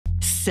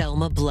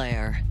Selma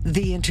Blair,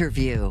 The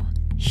Interview.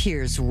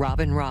 Here's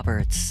Robin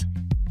Roberts.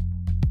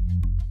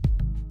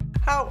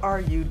 How are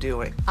you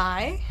doing?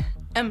 I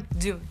am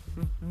doing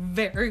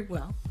very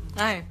well.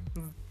 I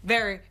am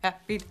very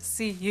happy to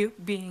see you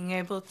being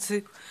able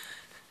to,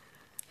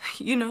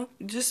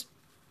 just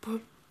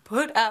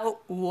put out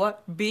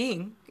what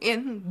being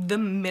in the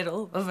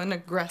middle of an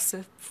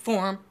aggressive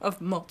form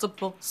of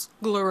multiple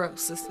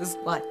sclerosis is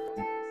like.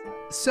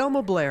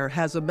 Selma Blair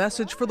has a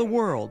message for the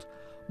world.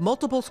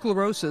 Multiple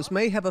sclerosis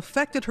may have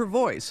affected her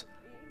voice,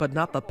 but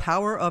not the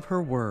power of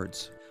her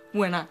words.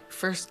 When I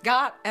first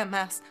got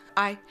MS,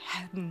 I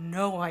had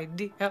no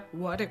idea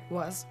what it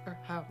was or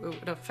how it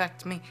would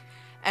affect me.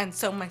 And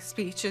so my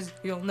speech, as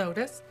you'll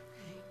notice,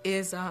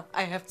 is I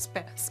have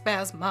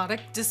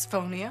spasmodic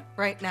dysphonia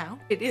right now.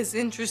 It is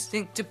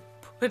interesting to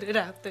put it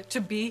out there,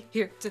 to be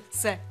here to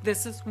say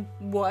this is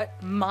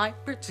what my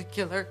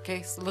particular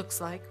case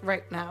looks like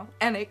right now,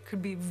 and it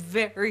could be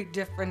very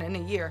different in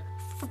a year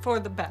for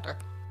the better.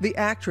 The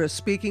actress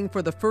speaking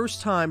for the first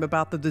time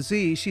about the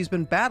disease she's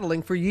been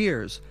battling for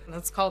years.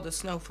 It's called a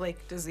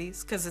snowflake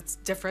disease because it's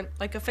different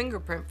like a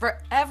fingerprint for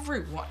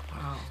everyone.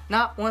 Wow.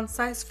 Not one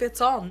size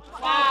fits all.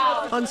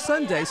 Wow. On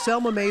Sunday,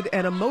 Selma made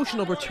an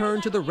emotional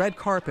return to the red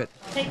carpet.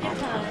 Take your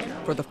time.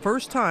 For the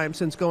first time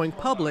since going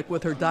public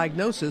with her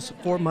diagnosis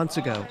 4 months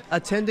ago,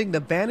 attending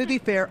the Vanity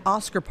Fair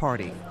Oscar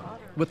party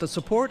with the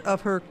support of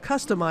her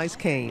customized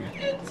cane.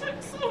 It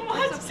took so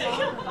much.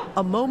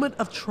 A moment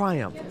of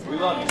triumph. We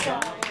love you,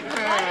 Selma.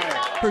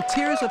 Her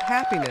tears of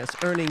happiness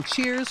earning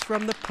cheers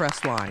from the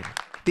press line.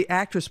 The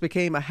actress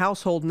became a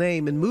household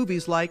name in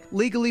movies like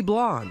Legally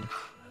Blonde,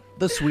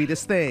 The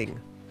Sweetest Thing,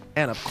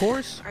 and of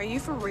course, Are you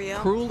for real?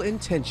 Cruel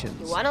Intentions.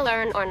 You want to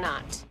learn or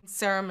not?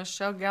 Sarah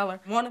Michelle Gellar,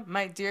 one of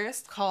my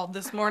dearest, called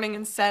this morning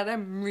and said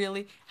I'm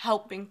really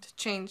helping to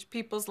change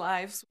people's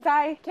lives.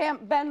 I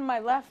can't bend my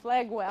left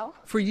leg well.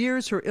 For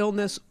years, her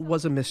illness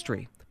was a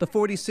mystery. The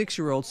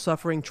 46-year-old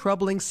suffering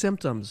troubling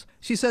symptoms.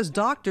 She says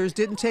doctors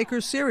didn't take her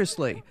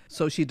seriously,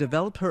 so she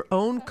developed her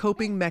own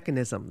coping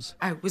mechanisms.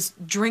 I was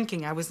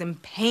drinking, I was in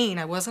pain,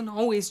 I wasn't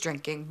always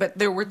drinking, but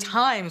there were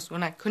times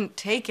when I couldn't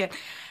take it,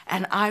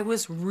 and I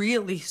was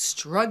really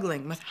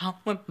struggling with how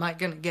am I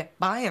gonna get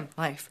by in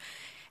life,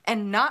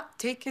 and not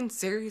taken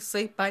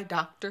seriously by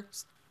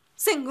doctors.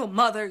 Single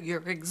mother,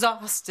 you're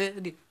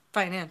exhausted,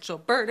 financial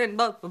burden,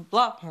 blah, blah,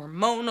 blah,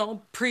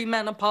 hormonal,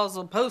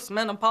 premenopausal,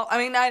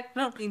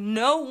 postmenopausal.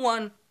 No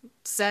one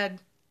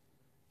said,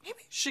 maybe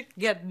you should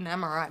get an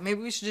MRI.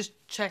 Maybe we should just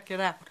check it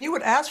out. You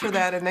would ask for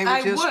that and they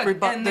would just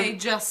rebut and they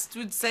just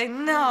would say,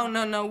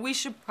 no, we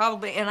should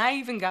probably, and I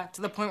even got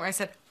to the point where I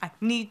said, I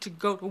need to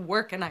go to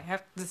work and I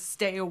have to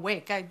stay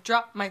awake. I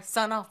dropped my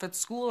son off at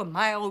school a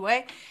mile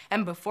away,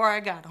 and before I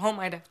got home,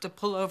 I'd have to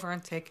pull over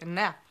and take a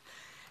nap.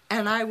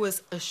 And I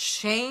was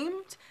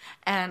ashamed,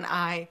 and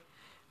I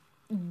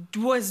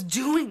was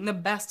doing the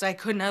best I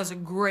could, and I was a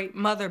great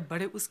mother, but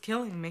it was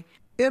killing me.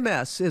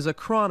 MS is a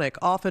chronic,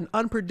 often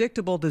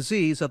unpredictable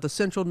disease of the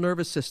central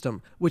nervous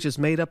system, which is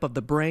made up of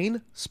the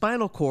brain,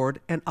 spinal cord,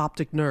 and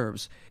optic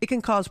nerves. It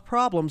can cause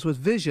problems with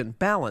vision,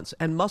 balance,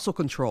 and muscle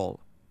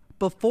control.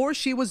 Before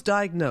she was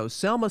diagnosed,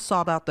 Selma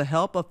sought out the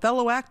help of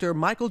fellow actor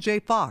Michael J.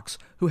 Fox,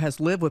 who has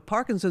lived with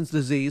Parkinson's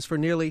disease for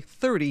nearly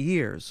 30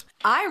 years.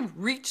 I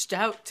reached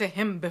out to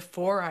him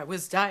before I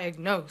was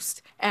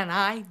diagnosed, and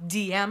I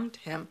DM'd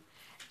him.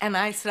 And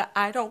I said,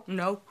 I don't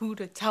know who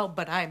to tell,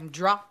 but I'm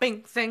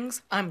dropping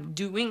things. I'm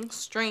doing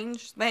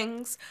strange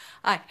things.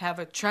 I have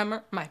a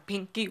tremor. My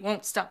pinky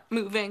won't stop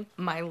moving.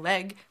 My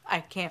leg,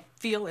 I can't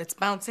feel. It's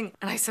bouncing.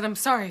 And I said, I'm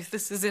sorry if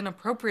this is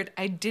inappropriate.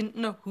 I didn't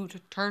know who to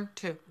turn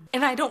to.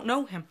 And I don't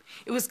know him.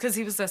 It was because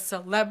he was a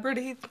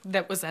celebrity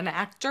that was an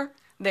actor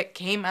that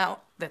came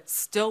out, that's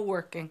still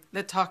working,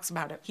 that talks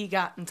about it. He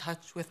got in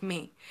touch with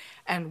me,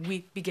 and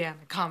we began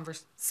a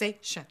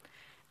conversation.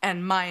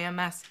 And my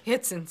MS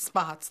hits in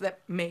spots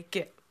that make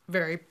it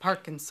very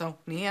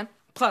Parkinsonian.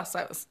 Plus,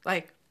 I was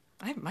like,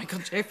 I have Michael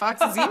J.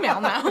 Fox's email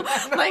now.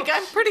 Like,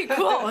 I'm pretty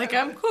cool. Like,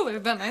 I'm cooler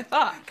than I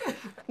thought.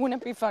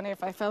 Wouldn't it be funny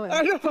if I fell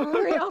in? For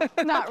real?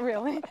 Not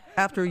really.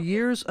 After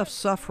years of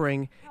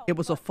suffering, it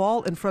was a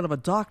fall in front of a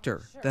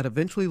doctor that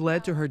eventually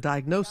led to her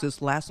diagnosis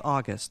last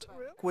August.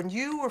 When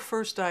you were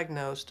first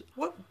diagnosed,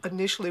 what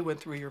initially went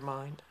through your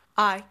mind?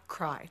 I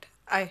cried.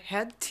 I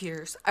had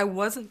tears.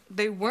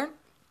 They weren't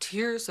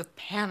tears of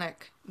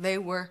panic. They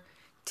were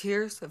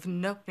tears of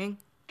knowing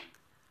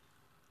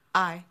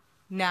I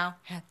now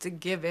had to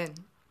give in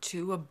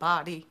to a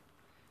body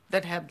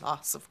that had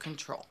loss of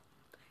control.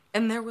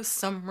 And there was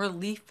some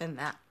relief in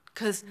that,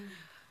 because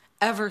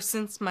ever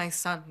since my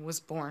son was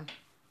born,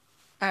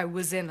 I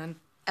was in an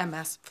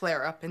MS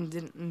flare-up and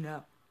didn't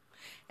know.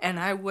 And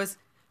I was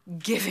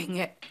giving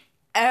it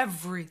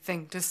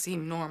everything to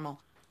seem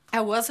normal.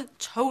 I wasn't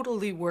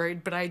totally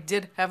worried, but I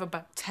did have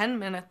about 10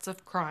 minutes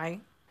of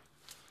crying.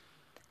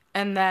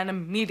 And then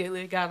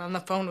immediately got on the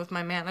phone with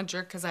my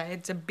manager because I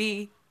had to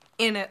be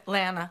in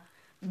Atlanta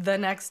the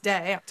next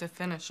day to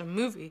finish a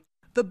movie.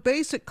 The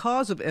basic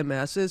cause of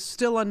MS is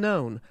still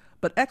unknown,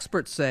 but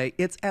experts say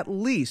it's at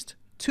least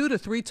 2 to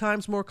 3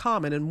 times more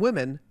common in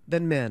women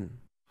than men.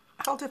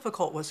 How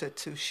difficult was it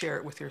to share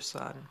it with your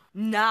son?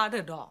 Not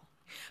at all.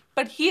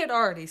 But he had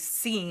already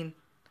seen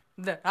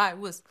that I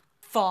was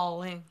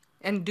falling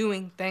and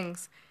doing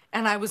things,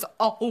 and I was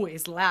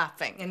always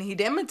laughing, and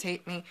he'd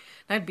imitate me,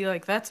 and I'd be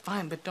like, that's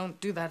fine, but don't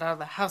do that out of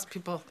the house.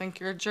 People think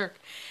you're a jerk.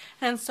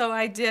 And so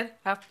I did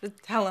have to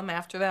tell him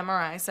after the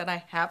MRI, I said,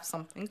 I have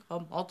something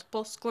called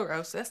multiple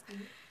sclerosis.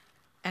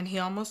 And he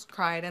almost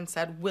cried and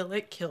said, will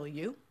it kill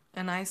you?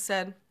 And I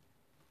said,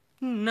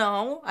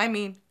 no. I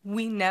mean,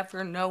 we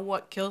never know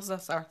what kills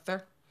us,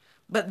 Arthur.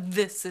 But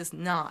this is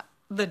not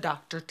the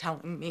doctor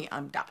telling me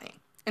I'm dying.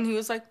 And he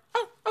was like,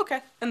 oh,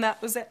 okay. And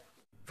that was it.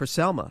 For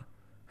Selma,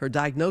 her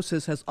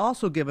diagnosis has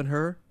also given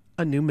her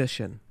a new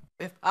mission.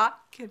 If I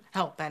can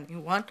help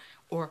anyone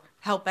or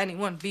help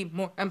anyone be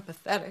more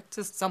empathetic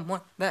to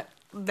someone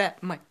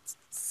that might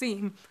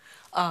seem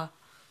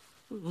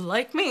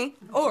like me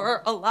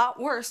or a lot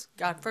worse,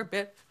 God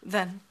forbid,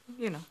 then,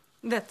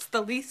 that's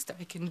the least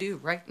I can do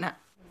right now.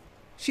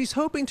 She's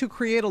hoping to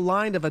create a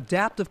line of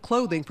adaptive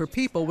clothing for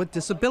people with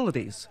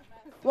disabilities.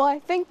 Well, I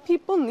think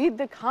people need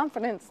the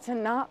confidence to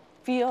not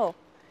feel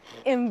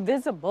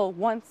invisible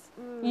once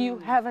you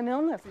have an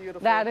illness.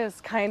 Beautiful. That is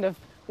kind of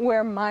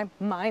where my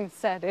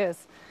mindset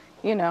is,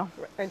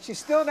 And she's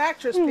still an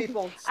actress,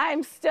 people.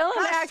 I'm still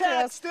an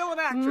actress. Still an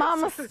actress.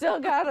 Mama still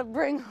got to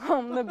bring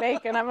home the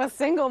bacon. I'm a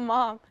single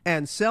mom.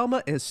 And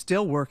Selma is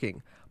still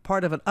working,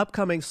 part of an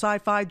upcoming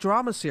sci-fi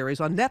drama series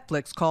on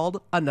Netflix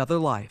called Another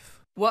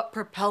Life. What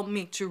propelled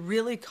me to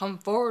really come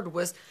forward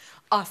was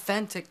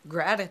authentic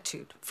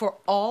gratitude for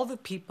all the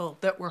people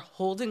that were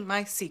holding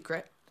my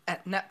secret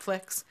at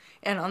Netflix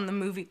and on the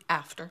movie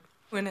after.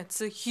 When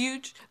it's a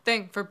huge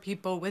thing for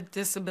people with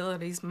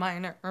disabilities,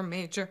 minor or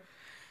major,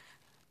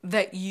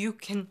 that you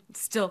can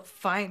still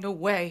find a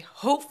way,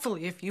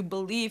 hopefully if you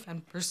believe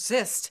and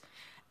persist,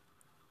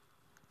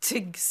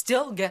 to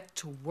still get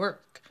to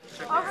work.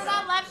 Over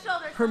that left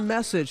shoulder. Her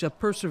message of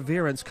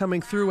perseverance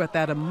coming through at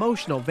that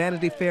emotional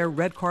Vanity Fair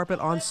red carpet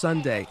on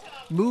Sunday,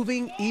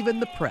 moving even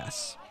the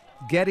press.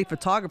 Getty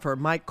photographer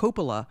Mike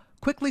Coppola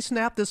quickly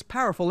snapped this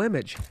powerful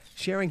image,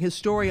 sharing his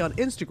story on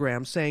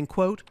Instagram saying,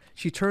 quote,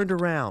 she turned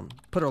around,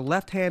 put her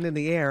left hand in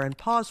the air and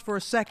paused for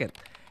a second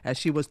as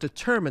she was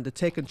determined to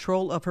take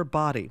control of her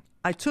body.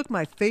 I took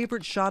my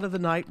favorite shot of the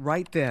night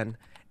right then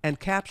and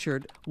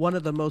captured one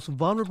of the most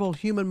vulnerable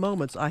human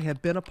moments I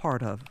have been a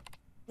part of.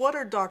 What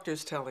are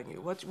doctors telling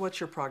you? What's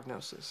your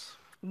prognosis?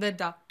 The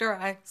doctor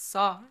I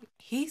saw,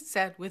 he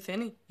said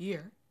within a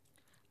year,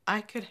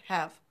 I could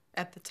have,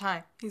 at the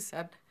time, he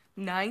said,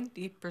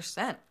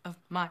 90% of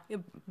my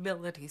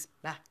abilities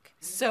back.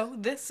 So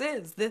this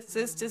is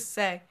to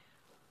say,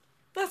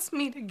 let's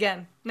meet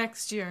again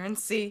next year and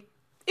see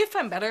if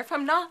I'm better, if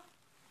I'm not.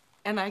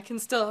 And I can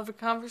still have a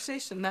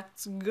conversation.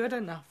 That's good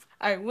enough.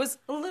 I was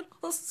a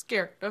little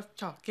scared of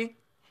talking.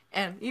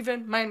 And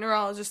even my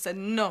neurologist said,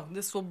 no,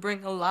 this will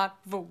bring a lot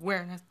of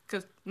awareness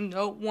because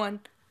no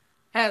one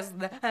has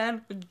the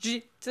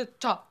energy to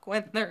talk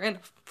when they're in a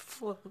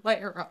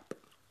flare-up.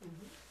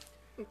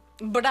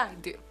 But I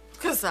do,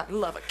 because I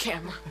love a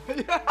camera.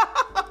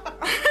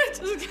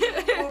 Just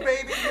kidding. Well,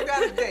 baby, you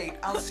got a date.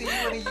 I'll see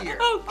you in a year.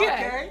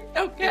 Okay.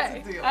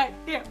 It's a deal. I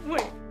can't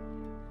wait.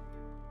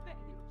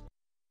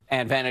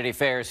 And Vanity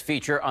Fair's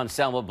feature on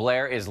Selma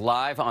Blair is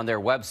live on their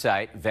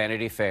website,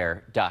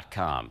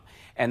 vanityfair.com.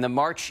 And the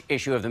March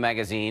issue of the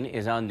magazine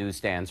is on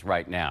newsstands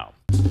right now.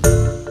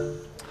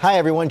 Hi,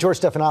 everyone. George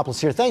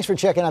Stephanopoulos here. Thanks for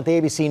checking out the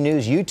ABC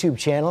News YouTube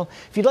channel.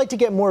 If you'd like to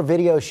get more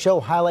videos, show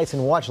highlights,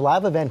 and watch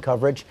live event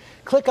coverage,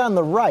 click on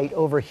the right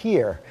over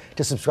here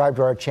to subscribe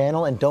to our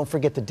channel. And don't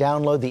forget to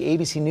download the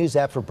ABC News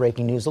app for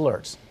breaking news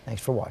alerts.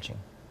 Thanks for watching.